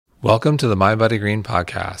Welcome to the Mind Body Green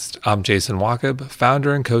podcast. I'm Jason Wachob,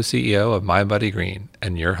 founder and co-CEO of Mind Body Green,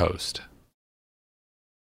 and your host.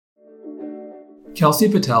 Kelsey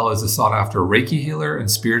Patel is a sought-after Reiki healer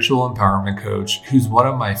and spiritual empowerment coach who's one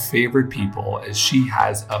of my favorite people as she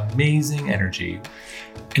has amazing energy.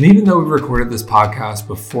 And even though we recorded this podcast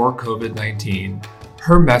before COVID-19,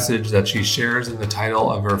 her message that she shares in the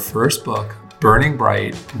title of her first book, Burning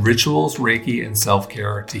Bright, Rituals, Reiki, and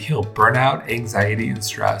Self-Care to Heal Burnout, Anxiety, and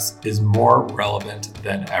Stress is more relevant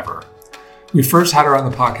than ever. We first had her on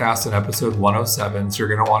the podcast in episode 107, so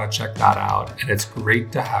you're going to want to check that out, and it's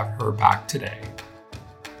great to have her back today.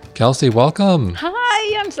 Kelsey, welcome.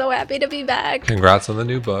 Hi, I'm so happy to be back. Congrats on the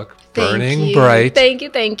new book, Burning Bright.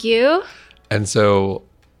 Bright. Thank you. And so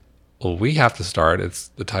we have to start.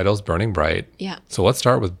 The title's Burning Bright. Yeah. So let's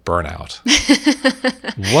start with burnout.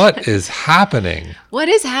 What is happening? What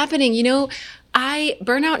is happening?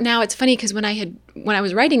 Burnout now, it's funny because when I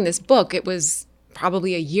was writing this book, it was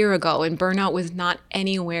probably a year ago, and burnout was not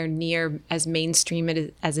anywhere near as mainstream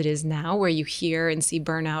as it is now, where you hear and see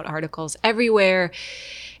burnout articles everywhere.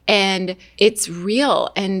 And it's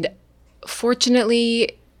real. And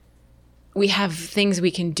fortunately, we have things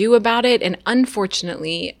we can do about it. And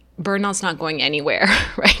unfortunately, burnout's not going anywhere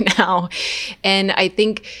right now. And I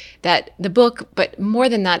think that the book, but more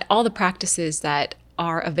than that, all the practices that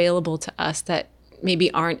are available to us that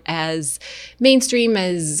maybe aren't as mainstream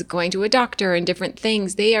as going to a doctor and different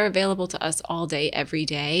things, they are available to us all day, every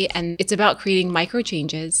day. And it's about creating micro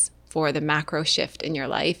changes for the macro shift in your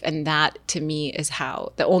life. And that, to me, is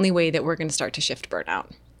the only way that we're going to start to shift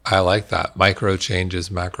burnout. I like that. Micro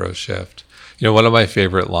changes, macro shift. One of my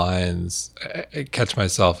favorite lines, I catch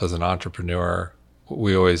myself as an entrepreneur.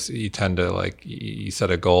 You tend to you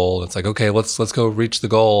set a goal. It's like, okay, let's go reach the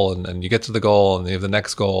goal. And you get to the goal and you have the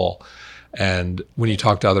next goal. And when you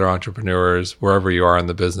talk to other entrepreneurs, wherever you are in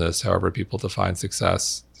the business, however people define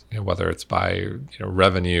success, whether it's by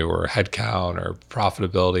revenue or headcount or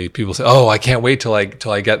profitability, people say, "Oh, I can't wait till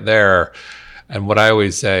I get there." And what I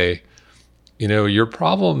always say, your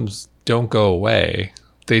problems don't go away;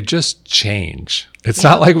 they just change. It's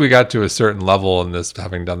not like we got to a certain level in this,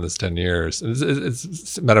 having done this 10 years.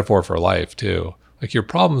 It's a metaphor for life too. Like, your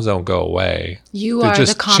problems don't go away. You are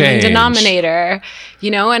the common denominator,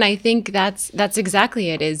 and I think that's exactly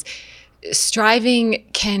it. Is striving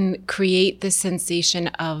can create this sensation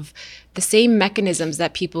of the same mechanisms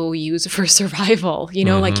that people use for survival,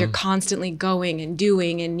 like you're constantly going and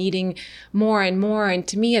doing and needing more and more. And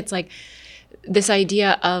to me, it's like this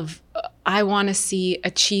idea of, I want to see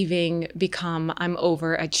achieving become I'm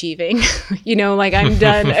overachieving, I'm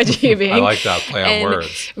done achieving. I like that play on and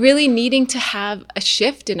words. Really needing to have a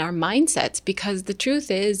shift in our mindsets, because the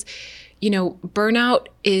truth is, burnout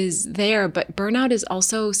is there, but burnout is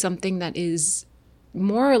also something that is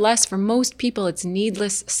more or less, for most people, it's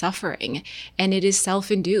needless suffering, and it is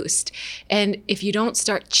self-induced. And if you don't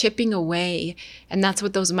start chipping away, and that's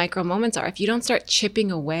what those micro moments are, if you don't start chipping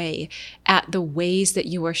away at the ways that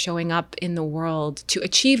you are showing up in the world to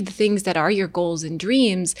achieve the things that are your goals and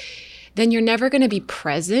dreams, then you're never going to be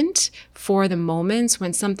present for the moments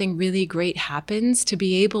when something really great happens, to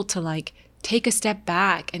be able to take a step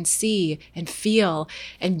back and see and feel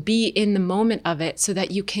and be in the moment of it, so that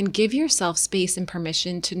you can give yourself space and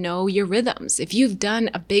permission to know your rhythms. If you've done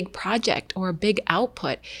a big project or a big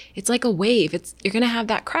output, it's like a wave. You're going to have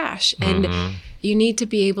that crash. And you need to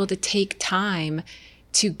be able to take time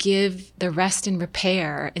to give the rest and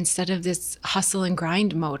repair, instead of this hustle and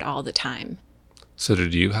grind mode all the time. So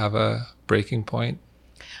did you have a breaking point?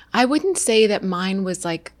 I wouldn't say that mine was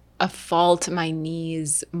like a fall to my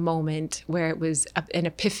knees moment where it was an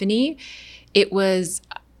epiphany. It was,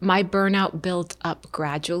 my burnout built up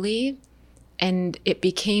gradually, and it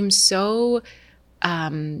became so,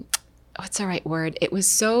 what's the right word? It was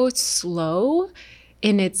so slow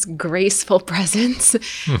in its graceful presence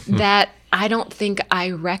that I don't think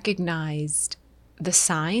I recognized the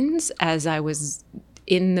signs as I was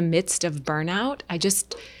in the midst of burnout. I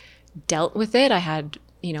just dealt with it. I had,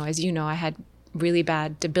 as I had really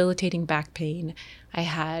bad, debilitating back pain. I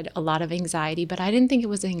had a lot of anxiety, but I didn't think it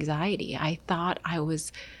was anxiety. I thought I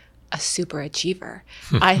was a super achiever.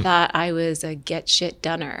 I thought I was a get shit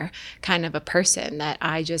doner kind of a person, that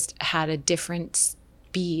I just had a different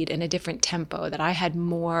speed and a different tempo, that I had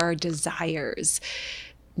more desires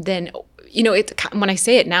than, when I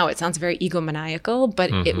say it now, it sounds very egomaniacal, but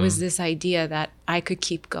it was this idea that I could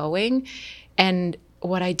keep going. And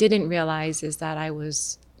what I didn't realize is that I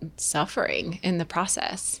was suffering in the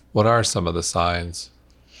process. What are some of the signs?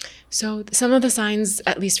 So some of the signs,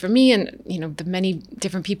 at least for me and, the many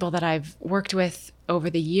different people that I've worked with over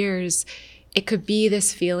the years, it could be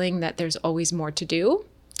this feeling that there's always more to do.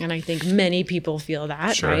 And I think many people feel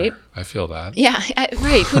that, Sure, right? I feel that. Yeah,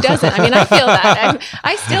 right. Who doesn't? I mean, I feel that.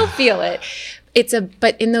 I still feel it.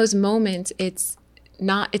 But in those moments, it's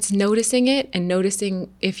noticing it and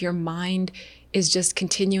noticing if your mind is just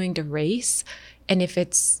continuing to race. And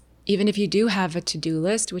even if you do have a to-do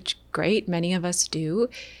list, which great, many of us do,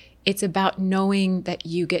 it's about knowing that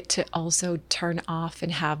you get to also turn off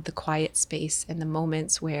and have the quiet space and the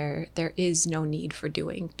moments where there is no need for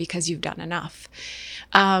doing because you've done enough.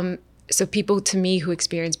 So people, to me, who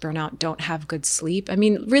experience burnout don't have good sleep. I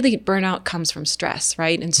mean, really, burnout comes from stress,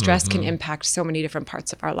 right? And stress can impact so many different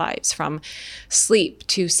parts of our lives, from sleep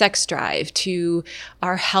to sex drive to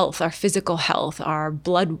our health, our physical health, our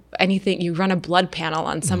blood, anything. You run a blood panel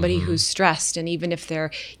on somebody who's stressed, and even if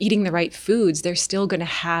they're eating the right foods, they're still going to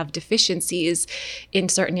have deficiencies in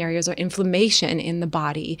certain areas or inflammation in the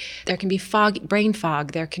body. There can be brain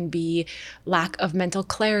fog. There can be lack of mental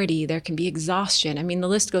clarity. There can be exhaustion. I mean, the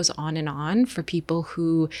list goes on for people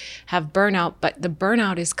who have burnout, but the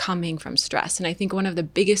burnout is coming from stress. And I think one of the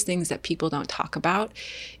biggest things that people don't talk about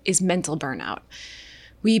is mental burnout.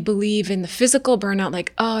 We believe in the physical burnout,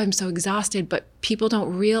 like, oh, I'm so exhausted, but people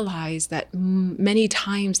don't realize that many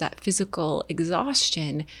times that physical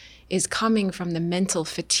exhaustion is coming from the mental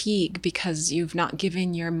fatigue because you've not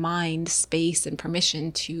given your mind space and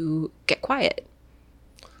permission to get quiet.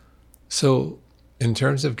 So in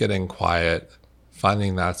terms of getting quiet,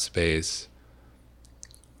 finding that space,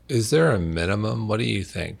 is there a minimum? What do you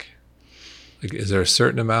think? Like, is there a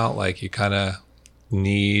certain amount like you kind of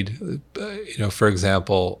need, for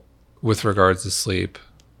example, with regards to sleep,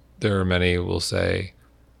 there are many who will say,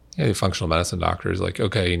 functional medicine doctors, like,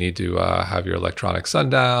 okay, you need to have your electronic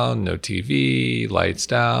sundown, no TV, lights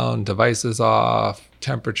down, devices off,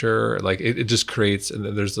 temperature, like it just creates, and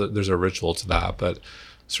there's a ritual to that, but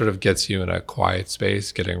sort of gets you in a quiet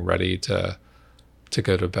space, getting ready to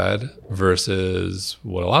go to bed, versus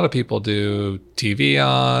what a lot of people do, TV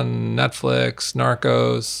on, Netflix,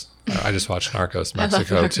 Narcos. I just watched Narcos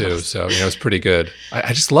Mexico too, so it's pretty good.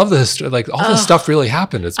 I just love the history. Like all this stuff really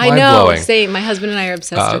happened. It's mind blowing. I know. Same. My husband and I are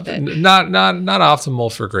obsessed with it. Not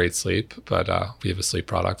optimal for great sleep, but we have a sleep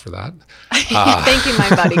product for that. Thank you, My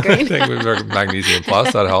Body Green. Thank you, Magnesium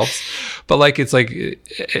Plus. That helps. But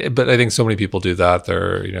but I think so many people do that.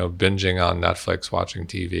 They're binging on Netflix, watching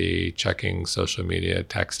TV, checking social media,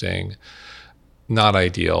 texting. Not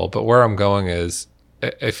ideal. But where I'm going is,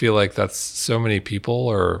 I feel like that's so many people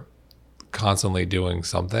are constantly doing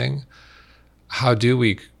something. How do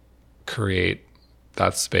we create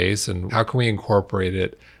that space, and how can we incorporate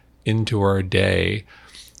it into our day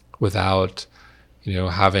without,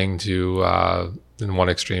 having to, in one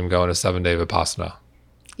extreme, go into 7-day Vipassana?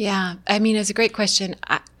 Yeah. I mean, it's a great question.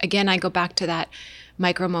 I go back to that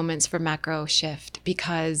micro moments for macro shift,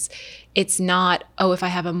 because it's not, if I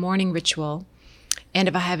have a morning ritual and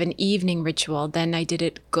if I have an evening ritual, then I did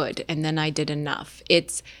it good and then I did enough.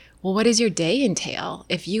 It's, well, what does your day entail?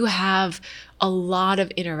 If you have a lot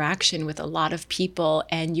of interaction with a lot of people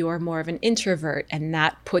and you're more of an introvert, and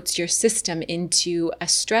that puts your system into a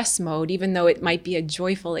stress mode, even though it might be a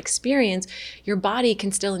joyful experience, your body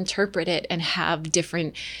can still interpret it and have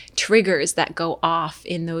different triggers that go off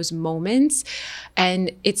in those moments.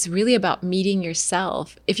 And it's really about meeting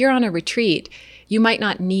yourself. If you're on a retreat, you might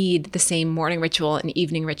not need the same morning ritual and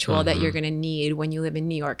evening ritual that you're going to need when you live in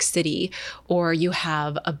New York City, or you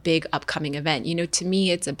have a big upcoming event. To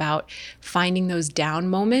me, it's about finding those down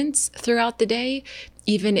moments throughout the day,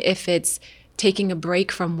 even if it's taking a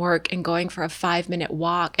break from work and going for a 5-minute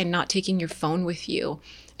walk and not taking your phone with you,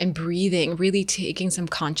 and breathing, really taking some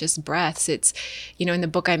conscious breaths. It's, in the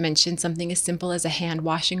book I mentioned something as simple as a hand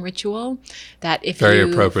washing ritual that if very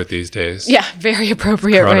appropriate these days. Yeah, very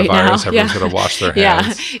appropriate right now. Everyone's going to wash their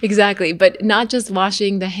hands. Yeah, exactly. But not just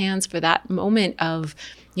washing the hands for that moment of,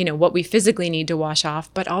 what we physically need to wash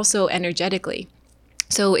off, but also energetically.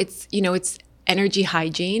 So it's, it's energy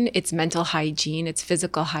hygiene, it's mental hygiene, it's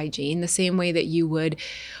physical hygiene, the same way that you would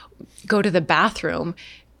go to the bathroom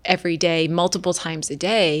every day, multiple times a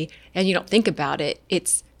day, and you don't think about it.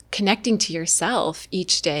 It's connecting to yourself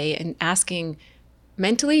each day and asking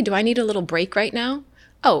mentally, do I need a little break right now?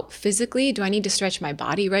 Oh, physically, do I need to stretch my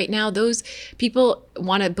body right now? Those people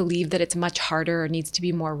want to believe that it's much harder or needs to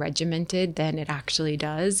be more regimented than it actually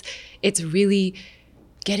does. It's really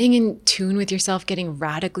getting in tune with yourself, getting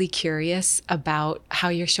radically curious about how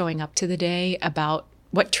you're showing up to the day, about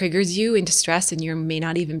what triggers you into stress, and you may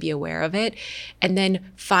not even be aware of it. And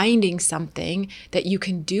then finding something that you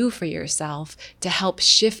can do for yourself to help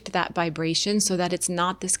shift that vibration so that it's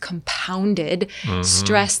not this compounded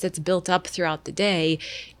stress that's built up throughout the day.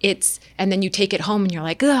 And then you take it home and you're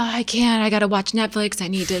like, I can't, I got to watch Netflix. I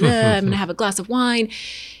need to, I'm going to have a glass of wine.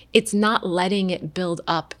 It's not letting it build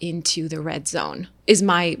up into the red zone is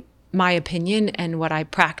my opinion, and what I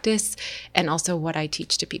practice, and also what I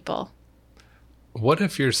teach to people. What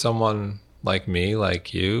if you're someone like me,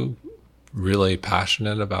 like you, really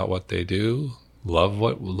passionate about what they do, love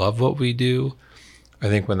what we do? I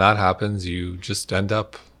think when that happens, you just end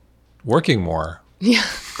up working more. Yeah,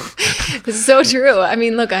 it's so true. I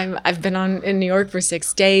mean, look, I've been in New York for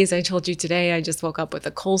 6 days. I told you today I just woke up with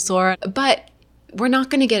a cold sore, but we're not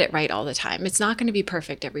going to get it right all the time. It's not going to be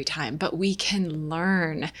perfect every time, but we can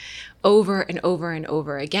learn over and over and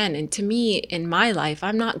over again. And to me, in my life,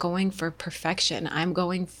 I'm not going for perfection. I'm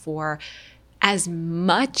going for as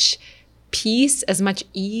much peace, as much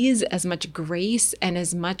ease, as much grace, and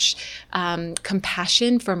as much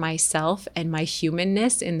compassion for myself and my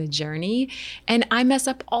humanness in the journey. And I mess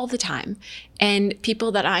up all the time. And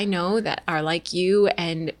people that I know that are like you,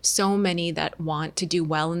 and so many that want to do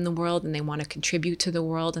well in the world, and they want to contribute to the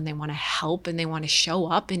world, and they want to help, and they want to show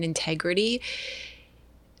up in integrity.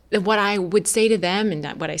 What I would say to them, and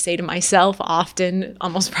what I say to myself often,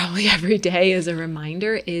 almost probably every day as a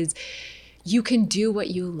reminder, is you can do what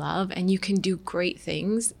you love, and you can do great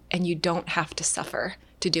things, and you don't have to suffer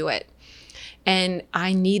to do it. And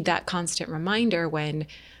I need that constant reminder when,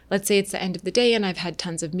 let's say it's the end of the day and I've had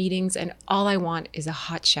tons of meetings, and all I want is a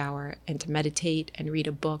hot shower and to meditate and read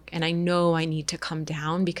a book. And I know I need to come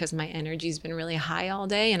down because my energy's been really high all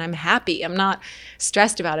day, and I'm happy. I'm not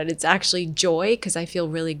stressed about it. It's actually joy because I feel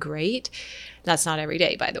really great. That's not every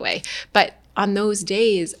day, by the way. But on those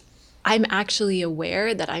days, I'm actually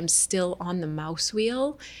aware that I'm still on the mouse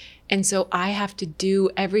wheel. And so I have to do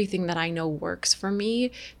everything that I know works for me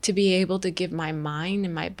to be able to give my mind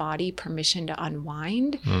and my body permission to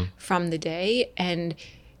unwind from the day. And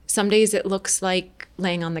some days it looks like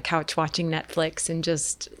laying on the couch watching Netflix and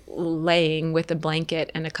just laying with a blanket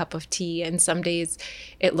and a cup of tea. And some days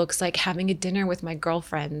it looks like having a dinner with my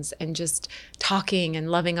girlfriends and just talking and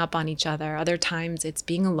loving up on each other. Other times it's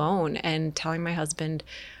being alone and telling my husband,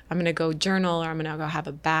 I'm going to go journal, or I'm going to go have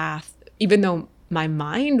a bath, even though my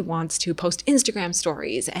mind wants to post Instagram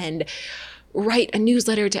stories and write a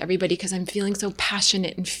newsletter to everybody because I'm feeling so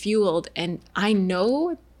passionate and fueled. And I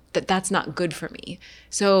know that that's not good for me.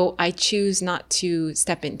 So I choose not to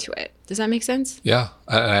step into it. Does that make sense? Yeah.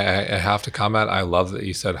 I have to comment. I love that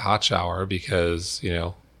you said hot shower because,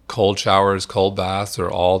 cold showers, cold baths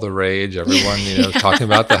are all the rage. Everyone, talking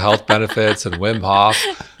about the health benefits and Wim Hof.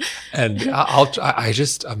 And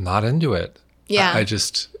I'm not into it. Yeah.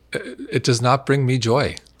 It does not bring me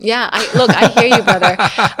joy. Yeah. I hear you, brother.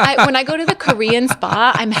 When I go to the Korean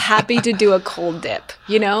spa, I'm happy to do a cold dip.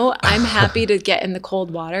 I'm happy to get in the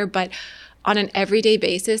cold water, but on an everyday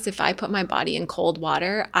basis, if I put my body in cold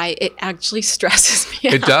water, it actually stresses me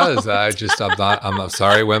out. It does. I'm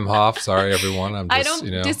sorry, Wim Hof. Sorry, everyone. I don't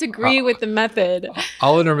disagree with the method.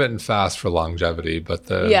 I'll intermittent fast for longevity, but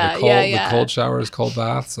the cold showers, cold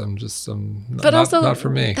baths, not for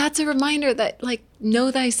me. That's a reminder that know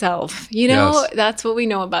thyself. Yes. That's what we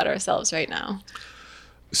know about ourselves right now.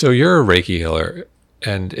 So you're a Reiki healer,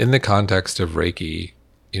 and in the context of Reiki,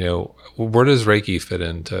 where does Reiki fit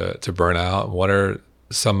into burnout? What are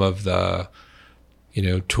some of the,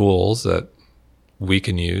 tools that we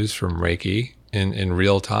can use from Reiki in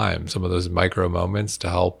real time? Some of those micro moments to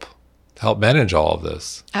help manage all of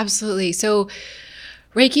this. Absolutely. So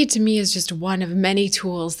Reiki to me is just one of many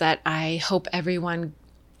tools that I hope everyone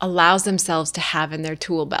allows themselves to have in their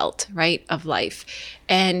tool belt, right, of life.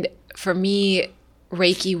 And for me,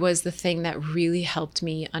 Reiki was the thing that really helped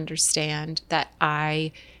me understand that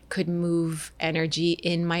I could move energy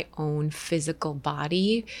in my own physical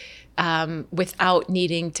body without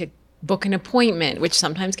needing to book an appointment, which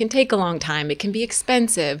sometimes can take a long time. It can be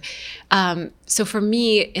expensive. So for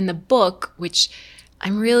me, in the book, which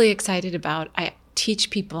I'm really excited about, I teach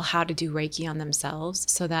people how to do Reiki on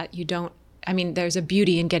themselves so that there's a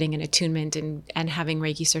beauty in getting an attunement and having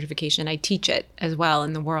Reiki certification. I teach it as well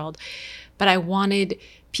in the world. But I wanted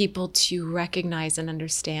people to recognize and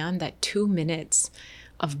understand that 2 minutes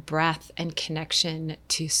of breath and connection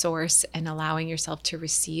to source and allowing yourself to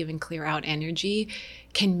receive and clear out energy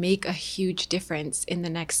can make a huge difference in the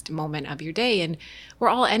next moment of your day. And we're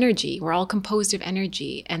all energy. We're all composed of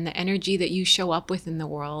energy. And the energy that you show up with in the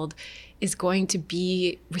world is going to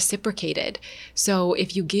be reciprocated. So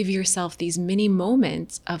if you give yourself these mini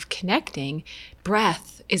moments of connecting,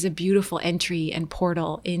 breath is a beautiful entry and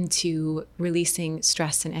portal into releasing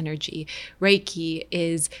stress and energy. Reiki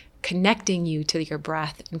is connecting you to your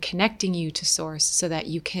breath and connecting you to source so that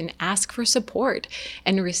you can ask for support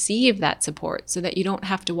and receive that support so that you don't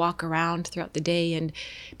have to walk around throughout the day and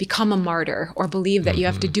become a martyr or believe that you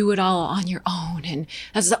have to do it all on your own. And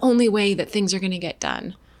that's the only way that things are going to get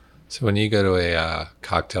done. So when you go to a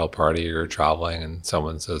cocktail party or you're traveling and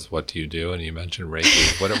someone says, "What do you do?" and you mention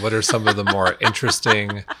Reiki, what are some of the more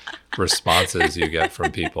interesting responses you get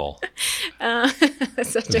from people?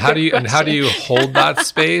 Such and how do you hold that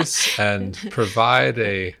space and provide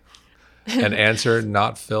an answer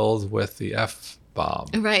not filled with the F-bomb?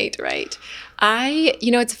 Right.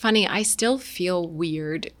 It's funny. I still feel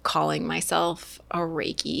weird calling myself a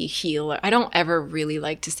Reiki healer. I don't ever really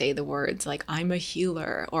like to say the words like I'm a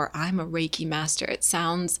healer or I'm a Reiki master. It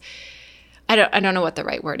sounds, I don't know what the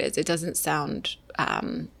right word is. It doesn't sound,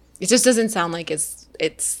 it just doesn't sound like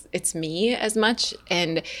it's me as much.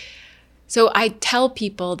 And so I tell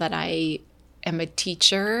people that I am a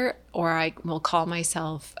teacher, or I will call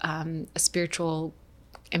myself a spiritual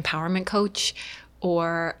empowerment coach,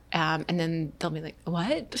 or and then they'll be like,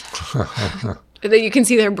 "What?" Then you can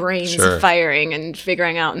see their brains firing and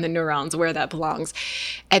figuring out in the neurons where that belongs,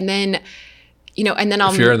 and then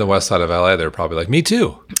I'll. If you're in the west side of LA, they're probably like, "Me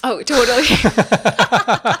too." Oh, totally.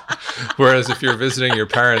 Whereas if you're visiting your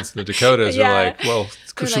parents in the Dakotas, you're like, "Well,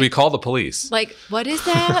 should we call the police?" Like, what is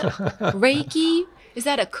that? Reiki? Is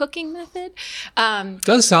that a cooking method? It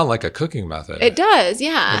does sound like a cooking method. It does,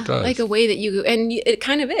 yeah. It does. Like a way that and it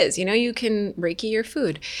kind of is, you can Reiki your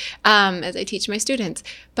food, as I teach my students.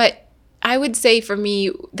 But I would say for me,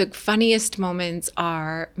 the funniest moments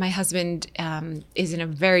are my husband is in a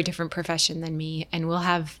very different profession than me, and we'll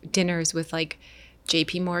have dinners with like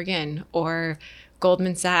JP Morgan or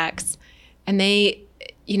Goldman Sachs. And they,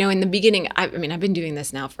 in the beginning, I've been doing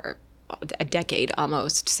this now for a decade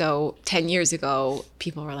almost. So 10 years ago,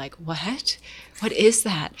 people were like, "What? What is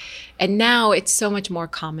that?" And now it's so much more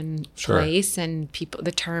commonplace, and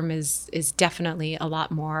the term is definitely a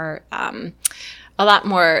lot more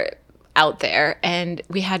out there. And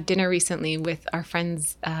we had dinner recently with our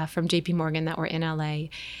friends from JP Morgan that were in LA,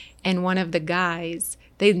 and one of the guys,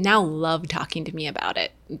 they now love talking to me about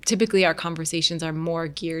it. Typically, our conversations are more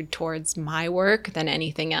geared towards my work than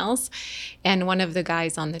anything else. And one of the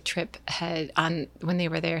guys on the trip when they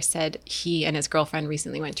were there, said he and his girlfriend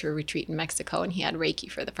recently went to a retreat in Mexico, and he had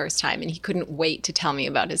Reiki for the first time, and he couldn't wait to tell me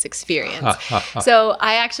about his experience. So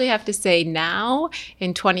I actually have to say now,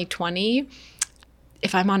 in 2020,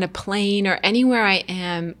 if I'm on a plane or anywhere I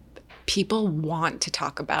am, people want to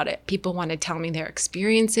talk about it. People want to tell me their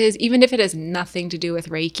experiences, even if it has nothing to do with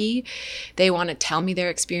Reiki. They want to tell me their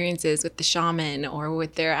experiences with the shaman or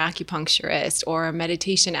with their acupuncturist or a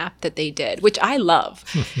meditation app that they did, which I love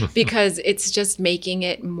because it's just making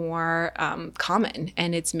it more common,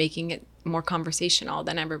 and it's making it more conversational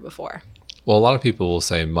than ever before. Well, a lot of people will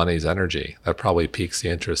say money's energy. That probably piques the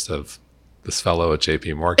interest of this fellow at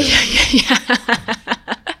JP Morgan. Yeah.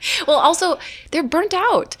 Well, also, they're burnt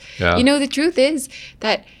out. Yeah. The truth is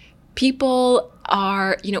that people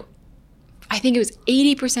are, I think it was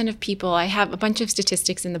 80% of people. I have a bunch of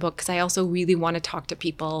statistics in the book because I also really want to talk to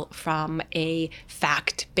people from a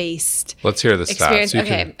fact-based Let's hear the experience. stats.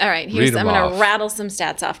 Okay, all right. I'm going to rattle some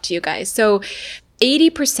stats off to you guys. So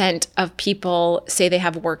 80% of people say they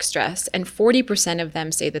have work stress, and 40% of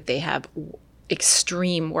them say that they have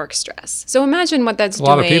extreme work stress. So imagine what that's doing. A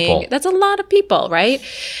lot of people. That's a lot of people, right?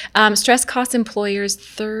 Stress costs employers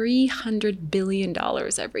 $300 billion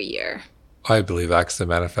every year. I believe that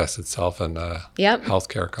manifests itself in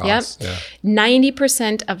healthcare costs. Yep. Yeah.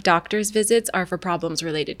 90% of doctors' visits are for problems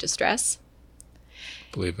related to stress.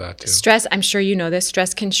 Believe that too. Stress, I'm sure you know this,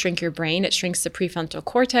 stress can shrink your brain. It shrinks the prefrontal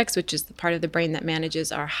cortex, which is the part of the brain that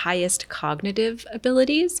manages our highest cognitive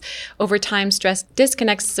abilities. Over time, stress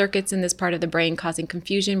disconnects circuits in this part of the brain, causing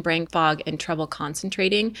confusion, brain fog, and trouble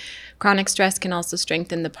concentrating. Chronic stress can also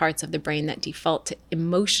strengthen the parts of the brain that default to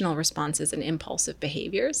emotional responses and impulsive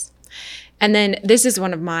behaviors. And then this is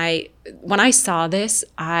when I saw this,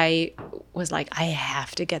 I was like, I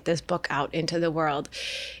have to get this book out into the world.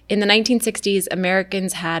 In the 1960s,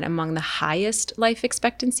 Americans had among the highest life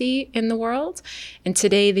expectancy in the world. And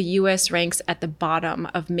today, the US ranks at the bottom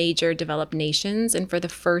of major developed nations. And for the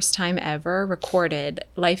first time ever recorded,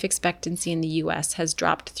 life expectancy in the US has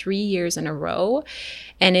dropped 3 years in a row.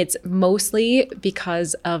 And it's mostly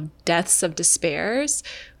because of deaths of despair,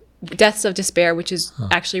 which is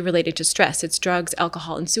actually related to stress. It's drugs,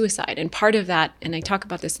 alcohol, and suicide. And part of that, and I talk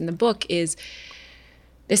about this in the book, is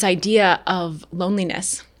this idea of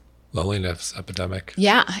loneliness. Loneliness epidemic.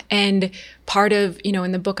 Yeah. And part of,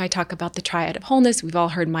 in the book, I talk about the triad of wholeness. We've all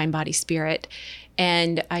heard mind, body, spirit.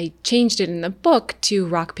 And I changed it in the book to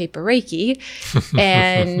rock, paper, reiki.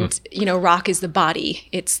 And, rock is the body.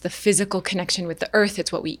 It's the physical connection with the earth.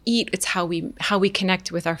 It's what we eat. It's how we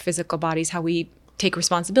connect with our physical bodies, how we take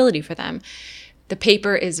responsibility for them. The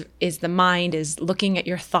paper is the mind, is looking at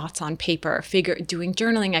your thoughts on paper, doing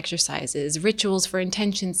journaling exercises, rituals for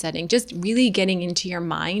intention setting, just really getting into your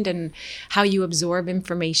mind and how you absorb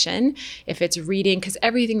information. If it's reading, because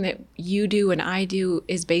everything that you do and I do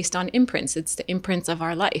is based on imprints. It's the imprints of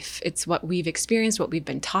our life. It's what we've experienced, what we've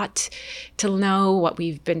been taught to know, what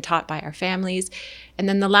we've been taught by our families. And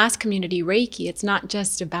then the last community, Reiki, it's not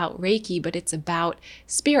just about Reiki, but it's about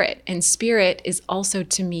spirit. And spirit is also,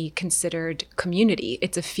 to me, considered community.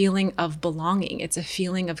 It's a feeling of belonging. It's a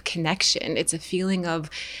feeling of connection. It's a feeling of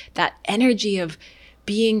that energy of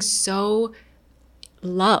being so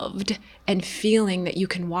loved and feeling that you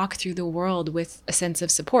can walk through the world with a sense of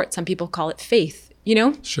support. Some people call it faith,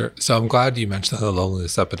 Sure. So I'm glad you mentioned the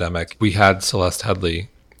loneliness epidemic. We had Celeste Headley,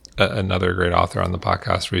 another great author, on the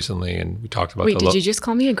podcast recently, and we talked about did you just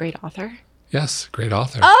call me a great author? Yes, great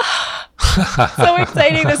author. So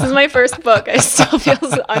exciting. This is my first book. It still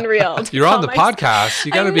feels unreal. You're on the podcast.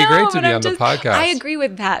 You got to be great to be on the podcast. I agree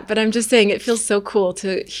with that, but I'm just saying it feels so cool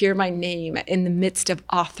to hear my name in the midst of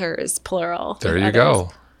authors, plural. There you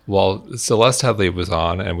go. Well, Celeste Headley was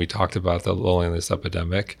on, and we talked about the loneliness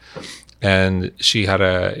epidemic, and she had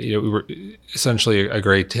we were essentially a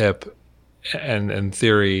great tip. And in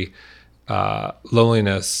theory,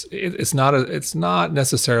 loneliness, it's not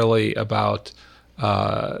necessarily about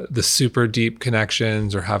the super deep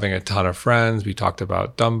connections or having a ton of friends. We talked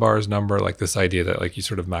about Dunbar's number, like this idea that like you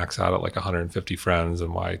sort of max out at like 150 friends,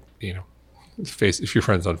 and why, if your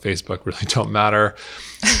friends on Facebook really don't matter.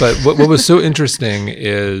 But what was so interesting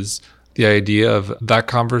is the idea of that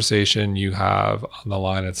conversation you have on the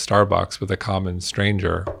line at Starbucks with a common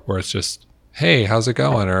stranger, where it's just, hey, how's it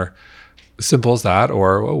going? Or simple as that,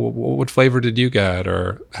 or what flavor did you get,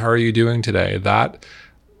 or how are you doing today? That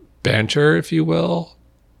banter, if you will,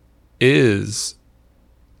 is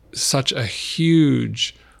such a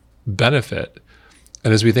huge benefit.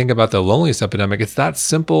 And as we think about the loneliness epidemic, it's that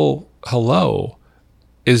simple hello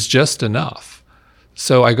is just enough.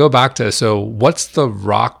 So I go back to, what's the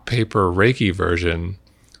rock, paper, Reiki version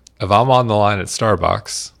of I'm on the line at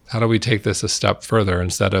Starbucks? How do we take this a step further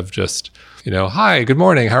instead of just, hi, good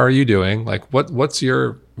morning, how are you doing? Like, what's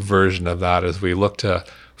your version of that as we look to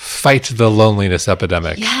fight the loneliness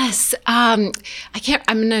epidemic? Yes. I'm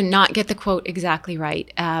going to not get the quote exactly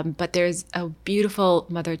right, but there's a beautiful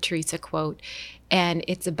Mother Teresa quote, and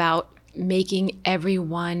it's about making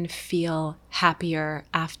everyone feel happier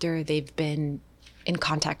after they've been in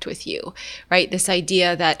contact with you, right? This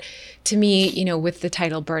idea that, to me, with the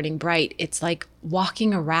title Burning Bright, it's like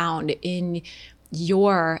walking around in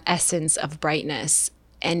your essence of brightness.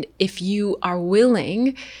 And if you are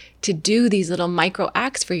willing to do these little micro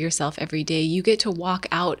acts for yourself every day, you get to walk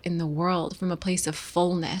out in the world from a place of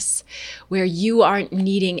fullness, where you aren't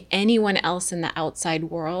needing anyone else in the outside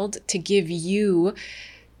world to give you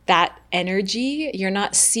that energy. You're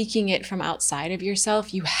not seeking it from outside of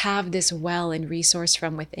yourself. You have this well and resource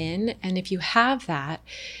from within. And if you have that,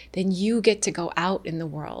 then you get to go out in the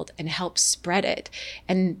world and help spread it.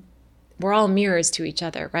 And we're all mirrors to each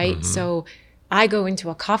other, right? Mm-hmm. So I go into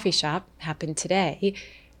a coffee shop, happened today,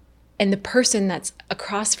 and the person that's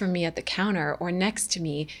across from me at the counter or next to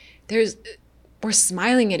me, we're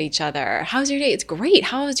smiling at each other. How's your day? It's great.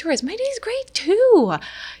 How was yours? My day's great too.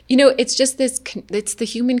 It's just it's the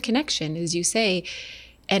human connection, as you say.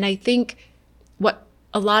 And I think what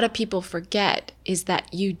a lot of people forget is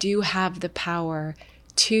that you do have the power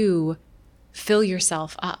to fill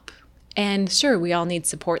yourself up. And sure, we all need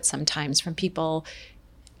support sometimes from people.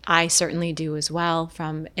 I certainly do as well,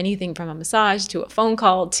 from anything from a massage to a phone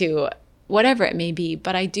call to whatever it may be.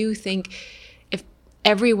 But I do think if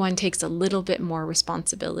everyone takes a little bit more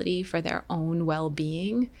responsibility for their own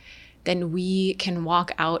well-being, then we can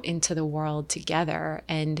walk out into the world together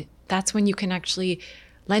and That's when you can actually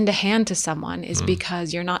lend a hand to someone, is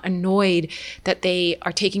because you're not annoyed that they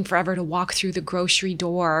are taking forever to walk through the grocery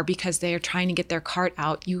door because they are trying to get their cart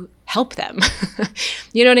out. You help them.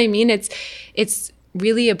 You know what I mean? It's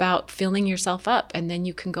really about filling yourself up, and then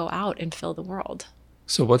you can go out and fill the world.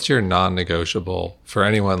 So what's your non-negotiable for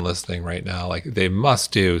anyone listening right now? Like they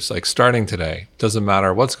must do, like starting today, doesn't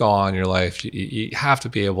matter what's going on in your life. You have to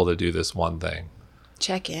be able to do this one thing.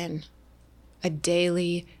 Check in. A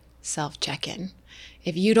daily self-check-in.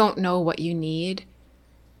 If you don't know what you need,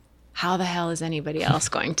 how the hell is anybody else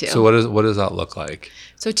going to? So what does that look like?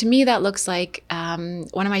 So to me, that looks like one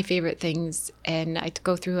of my favorite things, and I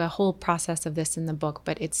go through a whole process of this in the book,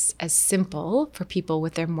 but it's as simple for people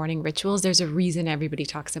with their morning rituals. There's a reason everybody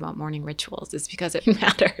talks about morning rituals. It's because it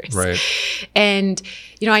matters. Right. And,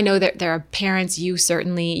 I know that there are parents, you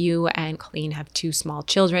and Colleen have 2 small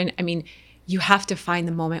children. I mean, you have to find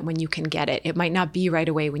the moment when you can get it. It might not be right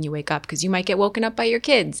away when you wake up, because you might get woken up by your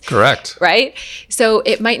kids. Correct. Right? So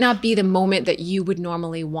it might not be the moment that you would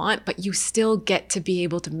normally want, but you still get to be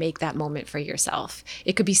able to make that moment for yourself.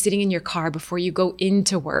 It could be sitting in your car before you go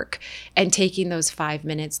into work and taking those 5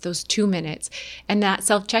 minutes, those 2 minutes. And that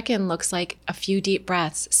self-check-in looks like a few deep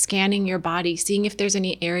breaths, scanning your body, seeing if there's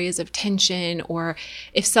any areas of tension, or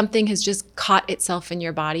if something has just caught itself in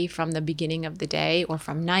your body from the beginning of the day or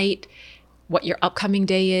from night. What your upcoming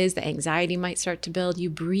day is, the anxiety might start to build. You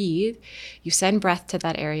breathe, you send breath to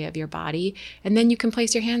that area of your body, and then you can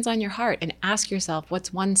place your hands on your heart and ask yourself,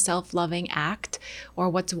 what's one self-loving act, or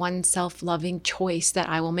what's one self-loving choice that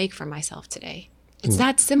I will make for myself today? It's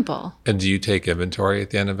that simple. And do you take inventory at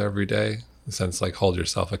the end of every day? In the sense, like, hold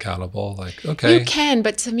yourself accountable? Like, okay. You can,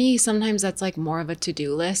 but to me, sometimes that's like more of a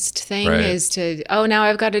to-do list thing, Right. is to, now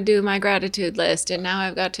I've got to do my gratitude list, and now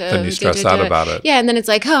I've got to... Then you stress out about it. Yeah, and then it's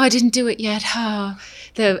like, I didn't do it yet.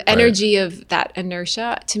 The energy of that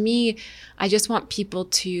inertia. To me, I just want people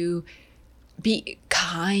to be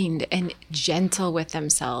kind and gentle with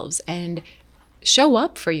themselves and show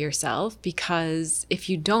up for yourself, because if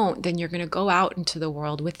you don't, then you're going to go out into the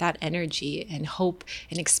world with that energy and hope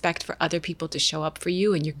and expect for other people to show up for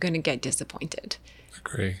you, and you're going to get disappointed.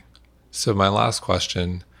 Agree. So my last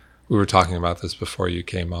question, we were talking about this before you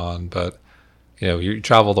came on, but you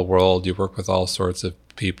travel the world, you work with all sorts of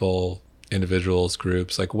people, individuals,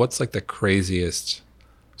 groups. Like, what's like the craziest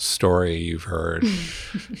story you've heard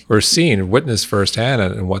or seen, witnessed firsthand,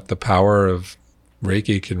 and what the power of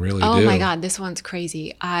Reiki can really do? Oh my God, this one's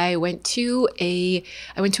crazy. I went to a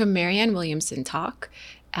Marianne Williamson talk.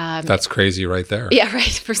 That's crazy right there. Yeah,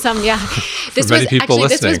 right. For some, yeah. This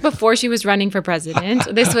was before she was running for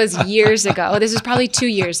president. This was years ago. This was probably 2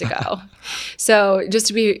 years ago. So just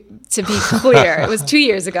to be clear, it was 2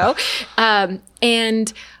 years ago.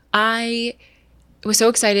 And I was so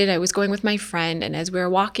excited. I was going with my friend, and as we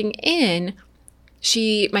were walking in,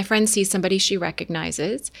 my friend sees somebody she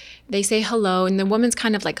recognizes. They say hello, and the woman's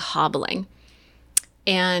kind of like hobbling.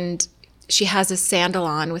 And she has a sandal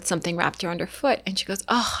on with something wrapped around her foot. And she goes,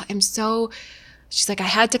 she's like, I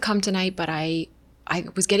had to come tonight, but I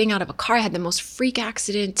was getting out of a car. I had the most freak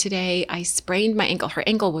accident today. I sprained my ankle. Her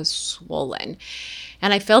ankle was swollen.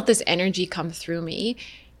 And I felt this energy come through me.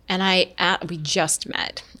 And we just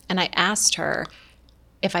met. And I asked her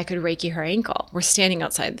if I could Reiki her ankle. We're standing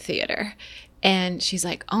outside the theater. And she's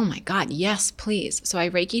like, oh my God, yes, please. So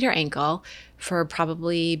I Reiki'd her ankle for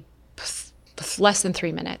probably less than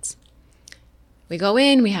 3 minutes. We go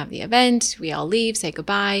in, we have the event, we all leave, say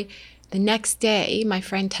goodbye. The next day, my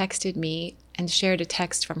friend texted me and shared a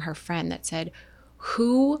text from her friend that said,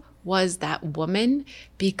 who was that woman?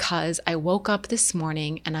 Because I woke up this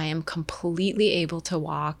morning and I am completely able to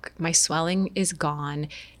walk. My swelling is gone,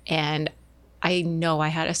 and I know I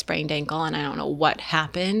had a sprained ankle and I don't know what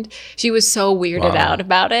happened. She was so weirded out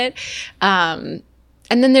about it. And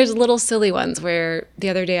then there's little silly ones where the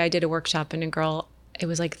other day I did a workshop, and a girl, it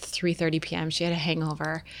was like 3:30 p.m. She had a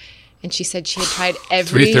hangover, and she said she had tried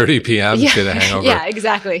every... 3:30 p.m. She had a hangover. Yeah,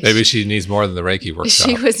 exactly. Maybe she needs more than the Reiki workshop.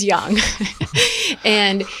 She was young.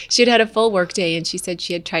 And she'd had a full work day, and she said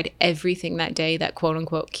she had tried everything that day that quote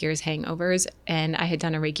unquote cures hangovers. And I had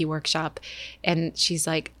done a Reiki workshop, and she's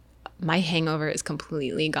like, my hangover is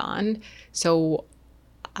completely gone. So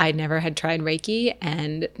I never had tried Reiki,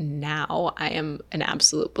 and now I am an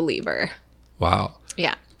absolute believer. Wow.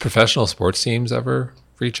 Yeah. Professional sports teams ever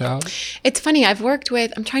reach out? It's funny. I'm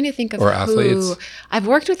trying to think of athletes. I've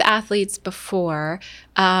worked with athletes before.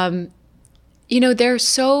 Athletes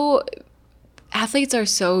are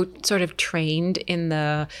so sort of trained in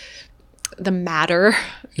the matter,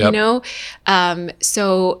 Yep.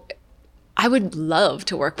 So I would love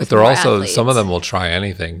to work with But they're more also, athletes. some of them will try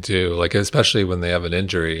anything too. Like, especially when they have an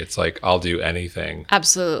injury, it's like, I'll do anything.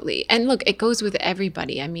 Absolutely. And look, it goes with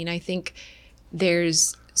everybody. I mean, I think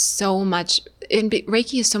there's so much, and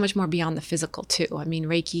Reiki is so much more beyond the physical too. I mean,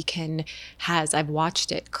 Reiki I've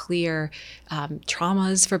watched it clear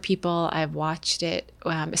traumas for people. I've watched it,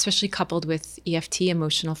 especially coupled with EFT,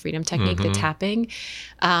 emotional freedom technique, the tapping.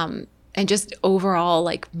 And just overall,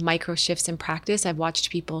 like micro shifts in practice. I've watched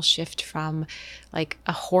people shift from like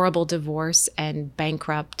a horrible divorce and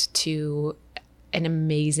bankrupt to an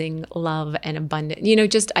amazing love and abundant,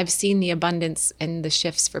 I've seen the abundance and the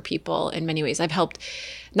shifts for people in many ways. I've helped,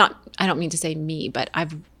 I don't mean to say me, but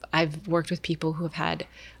I've worked with people who have had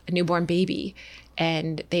a newborn baby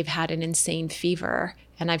and they've had an insane fever,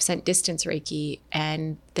 and I've sent distance Reiki,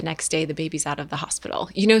 and the next day the baby's out of the hospital,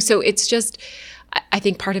 so it's just, I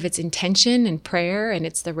think part of it's intention and prayer, and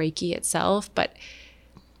it's the Reiki itself. But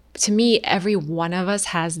to me, every one of us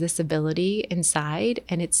has this ability inside,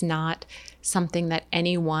 and it's not something that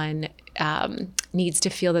anyone needs to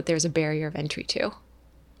feel that there's a barrier of entry to.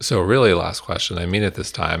 So really, last question, I mean it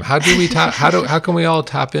this time. How do we how can we all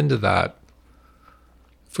tap into that?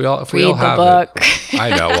 If we all Read have the book. it. I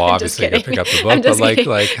know. Well, obviously you pick up the book, but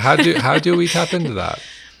like how do we tap into that?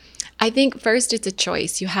 I think first it's a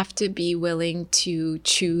choice. You have to be willing to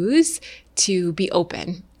choose to be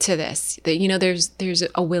open to this. There's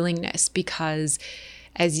a willingness, because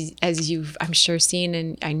as you've, I'm sure, seen,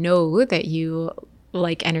 and I know that you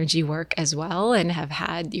like energy work as well and have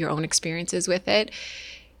had your own experiences with it.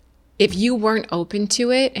 If you weren't open to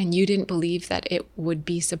it and you didn't believe that it would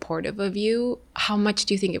be supportive of you, how much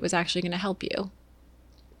do you think it was actually going to help you?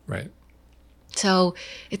 Right. So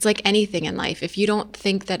it's like anything in life. If you don't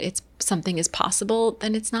think that something is possible,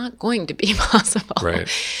 then it's not going to be possible. Right.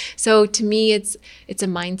 So to me, it's a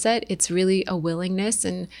mindset. It's really a willingness.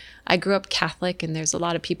 And I grew up Catholic, and there's a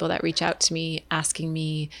lot of people that reach out to me asking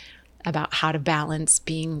me about how to balance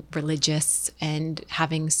being religious and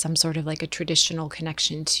having some sort of like a traditional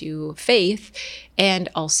connection to faith, and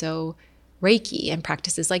also Reiki and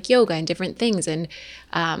practices like yoga and different things. And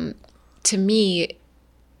to me,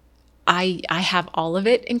 I have all of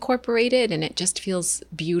it incorporated, and it just feels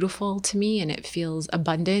beautiful to me, and it feels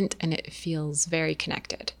abundant, and it feels very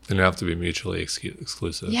connected. They don't have to be mutually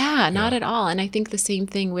exclusive. Yeah, not at all. And I think the same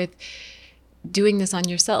thing with doing this on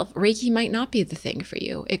yourself. Reiki might not be the thing for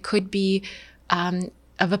you. It could be a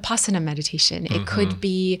Vipassana meditation. It could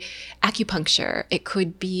be acupuncture. It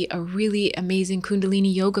could be a really amazing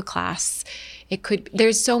Kundalini yoga class.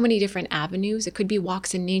 There's so many different avenues. It could be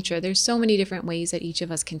walks in nature. There's so many different ways that each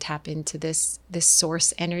of us can tap into this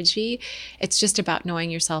source energy. It's just about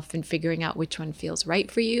knowing yourself and figuring out which one feels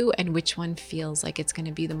right for you and which one feels like it's going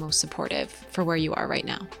to be the most supportive for where you are right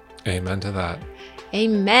now. Amen to that.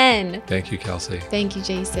 Amen. Thank you, Kelsey. Thank you,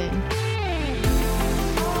 Jason.